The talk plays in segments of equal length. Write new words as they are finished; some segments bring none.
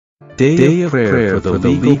Day of prayer for the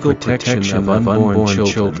legal protection of unborn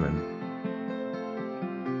children.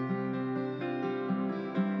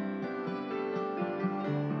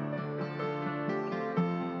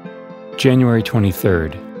 January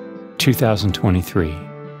 23rd, 2023.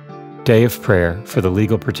 Day of prayer for the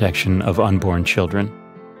legal protection of unborn children.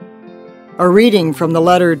 A reading from the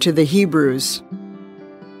letter to the Hebrews.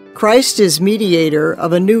 Christ is mediator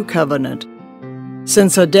of a new covenant.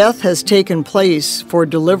 Since a death has taken place for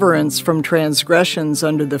deliverance from transgressions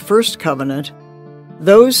under the first covenant,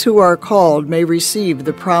 those who are called may receive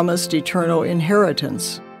the promised eternal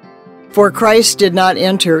inheritance. For Christ did not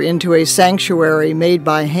enter into a sanctuary made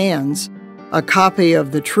by hands, a copy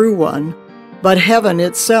of the true one, but heaven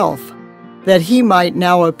itself, that he might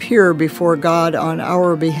now appear before God on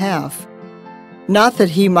our behalf. Not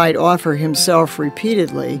that he might offer himself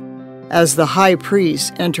repeatedly, as the high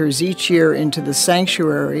priest enters each year into the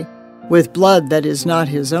sanctuary with blood that is not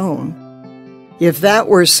his own. If that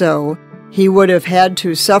were so, he would have had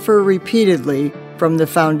to suffer repeatedly from the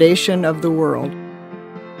foundation of the world.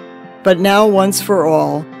 But now, once for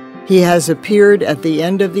all, he has appeared at the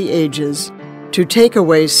end of the ages to take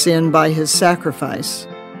away sin by his sacrifice.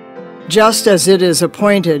 Just as it is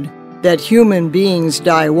appointed that human beings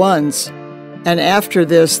die once, and after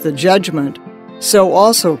this the judgment, so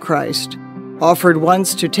also Christ, offered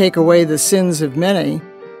once to take away the sins of many,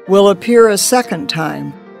 will appear a second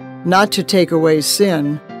time, not to take away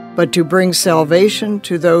sin, but to bring salvation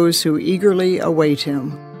to those who eagerly await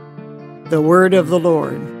him. The word of the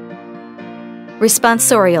Lord.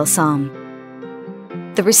 Responsorial Psalm.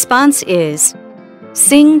 The response is,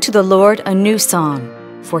 "Sing to the Lord a new song,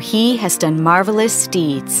 for he has done marvelous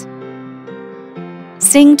deeds."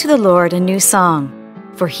 Sing to the Lord a new song,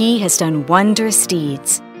 for he has done wondrous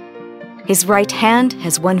deeds. His right hand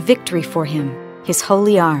has won victory for him, his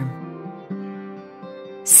holy arm.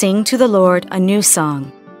 Sing to the Lord a new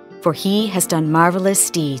song, for he has done marvelous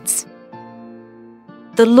deeds.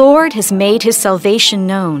 The Lord has made his salvation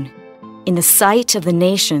known. In the sight of the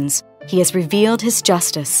nations, he has revealed his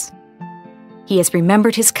justice. He has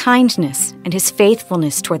remembered his kindness and his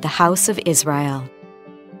faithfulness toward the house of Israel.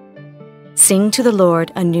 Sing to the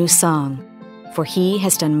Lord a new song, for he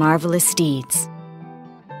has done marvelous deeds.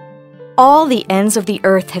 All the ends of the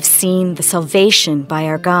earth have seen the salvation by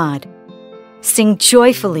our God. Sing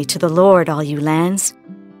joyfully to the Lord, all you lands.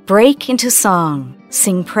 Break into song,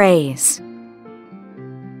 sing praise.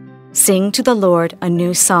 Sing to the Lord a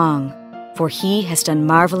new song, for he has done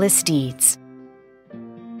marvelous deeds.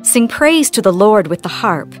 Sing praise to the Lord with the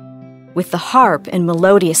harp and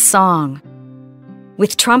melodious song.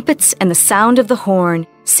 With trumpets and the sound of the horn,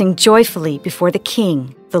 sing joyfully before the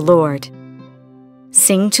King, the Lord.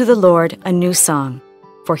 Sing to the Lord a new song,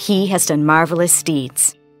 for he has done marvelous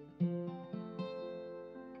deeds.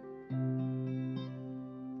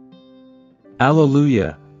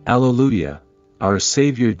 Alleluia, Alleluia, our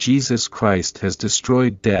Savior Jesus Christ has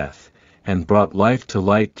destroyed death, and brought life to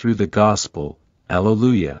light through the gospel.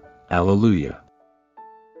 Alleluia, Alleluia.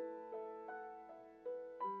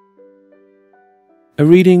 A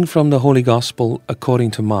reading from the Holy Gospel according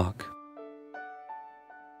to Mark.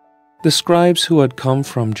 The scribes who had come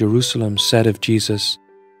from Jerusalem said of Jesus,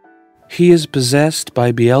 "He is possessed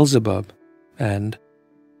by Beelzebub, and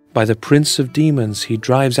by the prince of demons he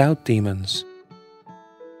drives out demons."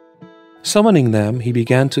 Summoning them, he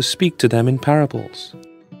began to speak to them in parables.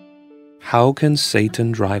 "How can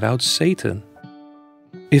Satan drive out Satan?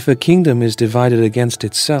 If a kingdom is divided against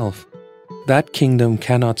itself, that kingdom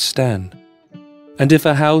cannot stand. And if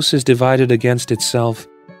a house is divided against itself,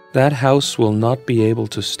 that house will not be able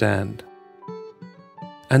to stand.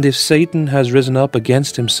 And if Satan has risen up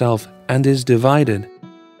against himself and is divided,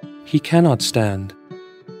 he cannot stand.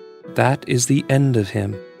 That is the end of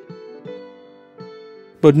him.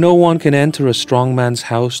 But no one can enter a strong man's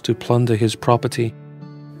house to plunder his property,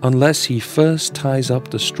 unless he first ties up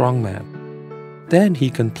the strong man. Then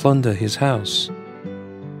he can plunder his house.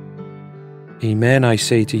 Amen, I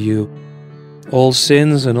say to you, all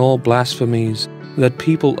sins and all blasphemies that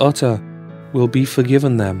people utter will be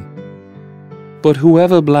forgiven them. But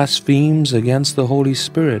whoever blasphemes against the Holy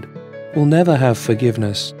Spirit will never have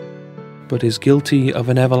forgiveness, but is guilty of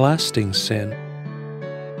an everlasting sin.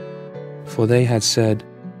 For they had said,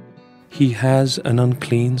 "He has an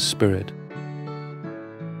unclean spirit."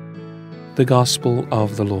 The Gospel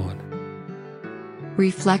of the Lord.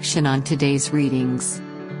 Reflection on today's readings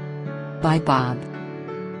by Bob.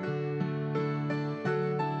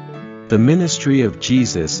 The ministry of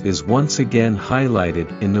Jesus is once again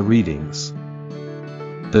highlighted in the readings.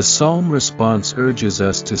 The psalm response urges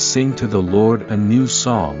us to sing to the Lord a new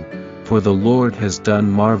song, for the Lord has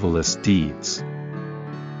done marvelous deeds.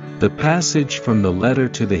 The passage from the letter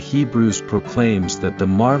to the Hebrews proclaims that the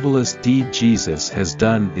marvelous deed Jesus has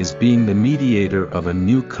done is being the mediator of a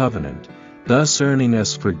new covenant, thus earning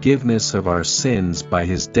us forgiveness of our sins by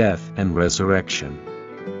his death and resurrection.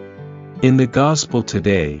 In the gospel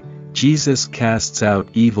today, Jesus casts out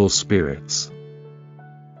evil spirits.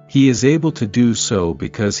 He is able to do so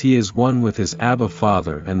because he is one with his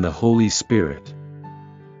Abba-Father and the Holy Spirit.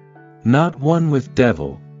 Not one with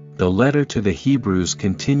devil. The letter to the Hebrews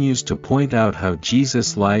continues to point out how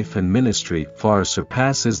Jesus' life and ministry far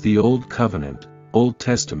surpasses the Old Covenant, Old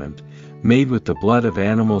Testament, made with the blood of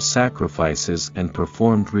animal sacrifices and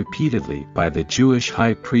performed repeatedly by the Jewish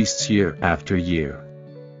high priests year after year.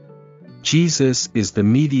 Jesus is the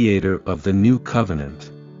mediator of the new covenant.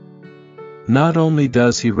 Not only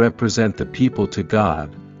does he represent the people to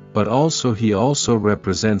God, but he also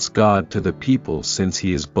represents God to the people, since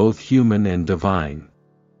he is both human and divine.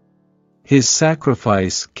 His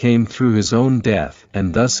sacrifice came through his own death,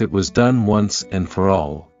 and thus it was done once and for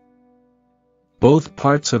all. Both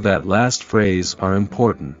parts of that last phrase are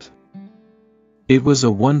important. It was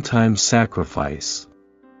a one-time sacrifice.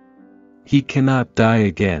 He cannot die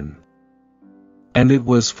again. And it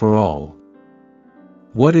was for all.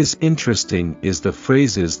 What is interesting is the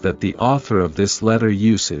phrases that the author of this letter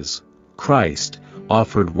uses. Christ,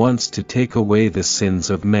 offered once to take away the sins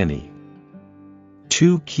of many.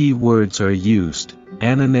 Two key words are used,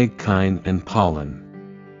 anenegkein and pollon.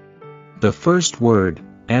 The first word,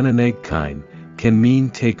 anenegkein, can mean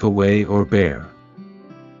take away or bear.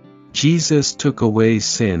 Jesus took away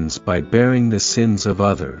sins by bearing the sins of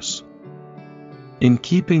others. In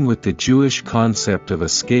keeping with the Jewish concept of a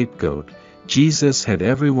scapegoat, Jesus had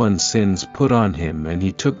everyone's sins put on him and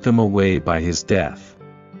he took them away by his death.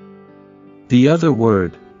 The other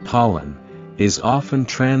word, pollon, is often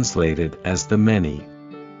translated as the many.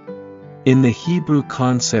 In the Hebrew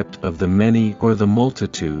concept of the many or the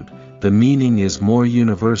multitude, the meaning is more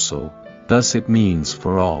universal, thus it means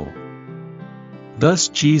for all. Thus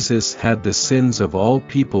Jesus had the sins of all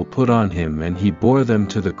people put on him and he bore them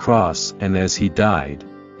to the cross, and as he died,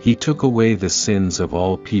 he took away the sins of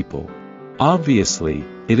all people. Obviously,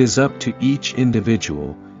 it is up to each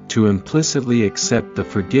individual to implicitly accept the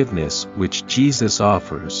forgiveness which Jesus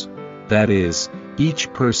offers. That is,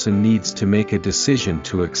 each person needs to make a decision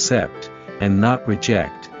to accept, and not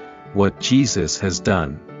reject, what Jesus has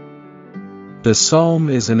done. The psalm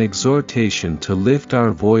is an exhortation to lift our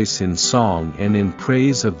voice in song and in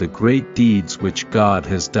praise of the great deeds which God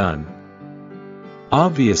has done.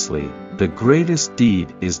 Obviously, the greatest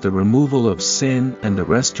deed is the removal of sin and the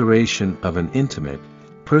restoration of an intimate,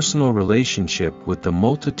 personal relationship with the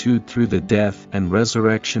multitude through the death and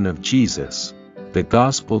resurrection of Jesus. The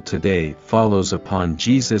gospel today follows upon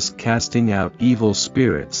Jesus casting out evil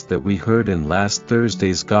spirits that we heard in last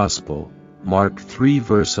Thursday's gospel, Mark 3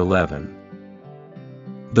 verse 11.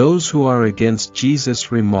 Those who are against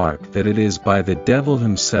Jesus remark that it is by the devil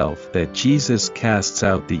himself that Jesus casts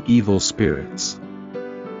out the evil spirits.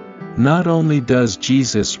 Not only does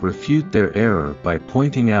Jesus refute their error by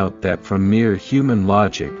pointing out that from mere human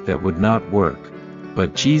logic that would not work,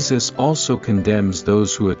 but Jesus also condemns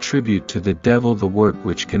those who attribute to the devil the work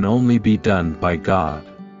which can only be done by God.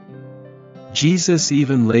 Jesus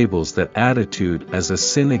even labels that attitude as a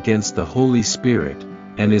sin against the Holy Spirit,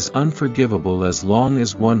 and is unforgivable as long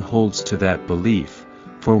as one holds to that belief,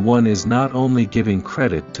 for one is not only giving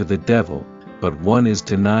credit to the devil, but one is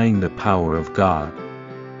denying the power of God.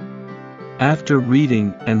 After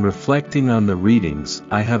reading and reflecting on the readings,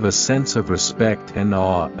 I have a sense of respect and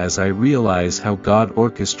awe as I realize how God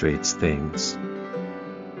orchestrates things.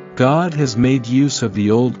 God has made use of the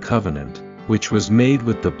Old Covenant, which was made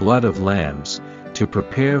with the blood of lambs, to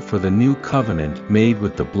prepare for the new covenant made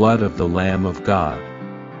with the blood of the Lamb of God.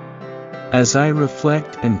 As I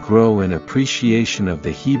reflect and grow in appreciation of the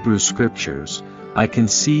Hebrew Scriptures, I can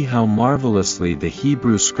see how marvelously the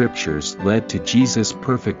Hebrew Scriptures led to Jesus'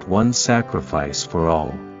 perfect one sacrifice for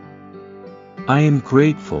all. I am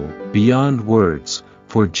grateful, beyond words,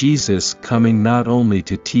 for Jesus coming not only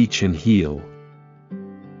to teach and heal,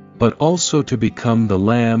 but also to become the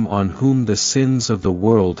Lamb on whom the sins of the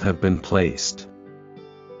world have been placed.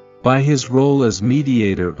 By his role as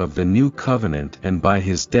mediator of the new covenant and by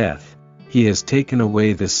his death, he has taken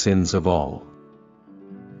away the sins of all.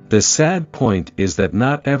 The sad point is that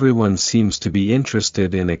not everyone seems to be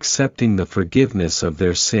interested in accepting the forgiveness of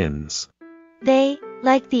their sins. They,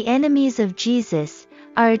 like the enemies of Jesus,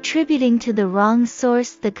 are attributing to the wrong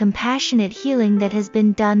source the compassionate healing that has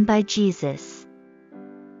been done by Jesus.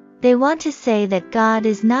 They want to say that God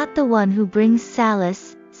is not the one who brings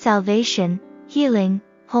solace, salvation, healing,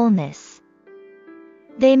 wholeness.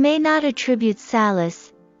 They may not attribute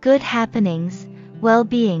solace, good happenings,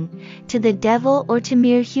 well-being, to the devil or to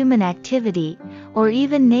mere human activity, or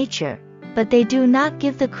even nature, but they do not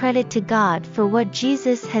give the credit to God for what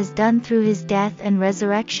Jesus has done through his death and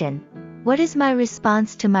resurrection. What is my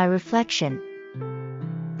response to my reflection?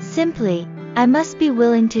 Simply, I must be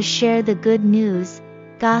willing to share the good news,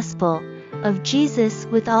 gospel, of Jesus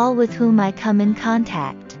with all with whom I come in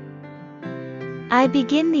contact. I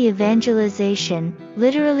begin the evangelization,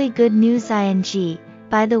 literally good news ing,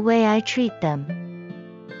 by the way I treat them.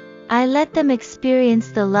 I let them experience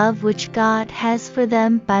the love which God has for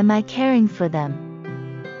them by my caring for them.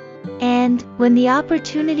 And, when the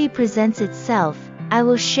opportunity presents itself, I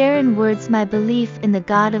will share in words my belief in the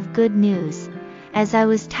God of good news. As I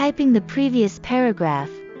was typing the previous paragraph,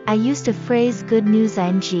 I used a phrase good news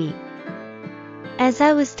ing. As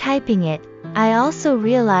I was typing it, I also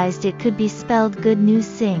realized it could be spelled good news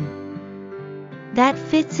sing. That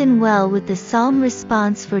fits in well with the psalm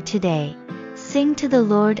response for today. Sing to the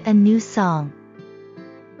Lord a new song.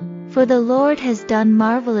 For the Lord has done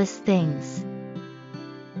marvelous things.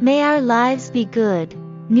 May our lives be good,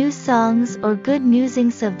 new songs or good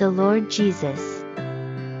musings of the Lord Jesus.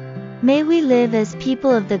 May we live as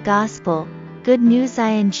people of the gospel, good news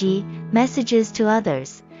ing, messages to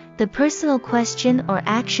others. The personal question or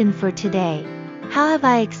action for today: how have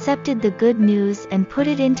I accepted the good news and put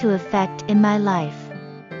it into effect in my life?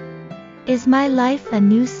 Is my life a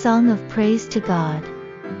new song of praise to God?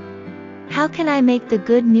 How can I make the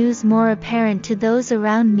good news more apparent to those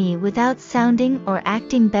around me without sounding or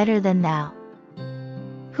acting better than thou?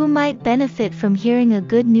 Who might benefit from hearing a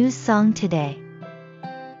good news song today?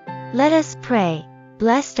 Let us pray.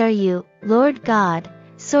 Blessed are you, Lord God,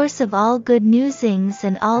 source of all good musings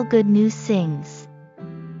and all good news sings.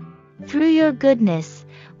 Through your goodness,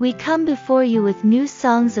 we come before you with new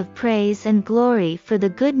songs of praise and glory for the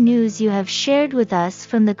good news you have shared with us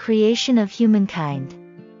from the creation of humankind.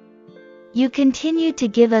 You continue to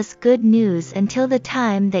give us good news until the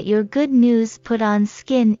time that your good news put on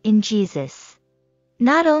skin in Jesus.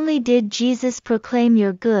 Not only did Jesus proclaim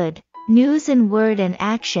your good news in word and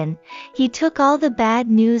action, he took all the bad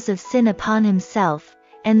news of sin upon himself,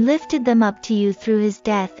 and lifted them up to you through his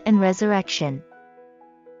death and resurrection.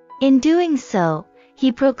 In doing so,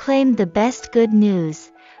 he proclaimed the best good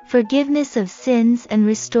news, forgiveness of sins and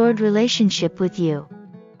restored relationship with you.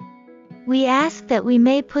 We ask that we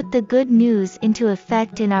may put the good news into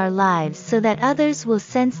effect in our lives so that others will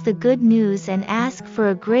sense the good news and ask for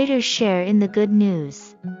a greater share in the good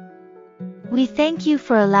news. We thank you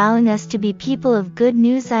for allowing us to be people of good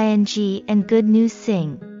news ing and good news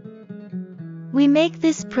sing. We make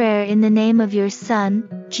this prayer in the name of your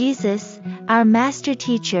Son, Jesus, our master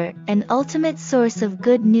teacher and ultimate source of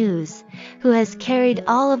good news, who has carried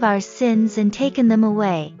all of our sins and taken them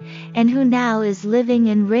away, and who now is living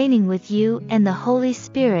and reigning with you and the Holy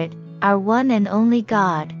Spirit, our one and only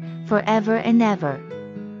God, forever and ever.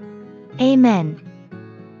 Amen.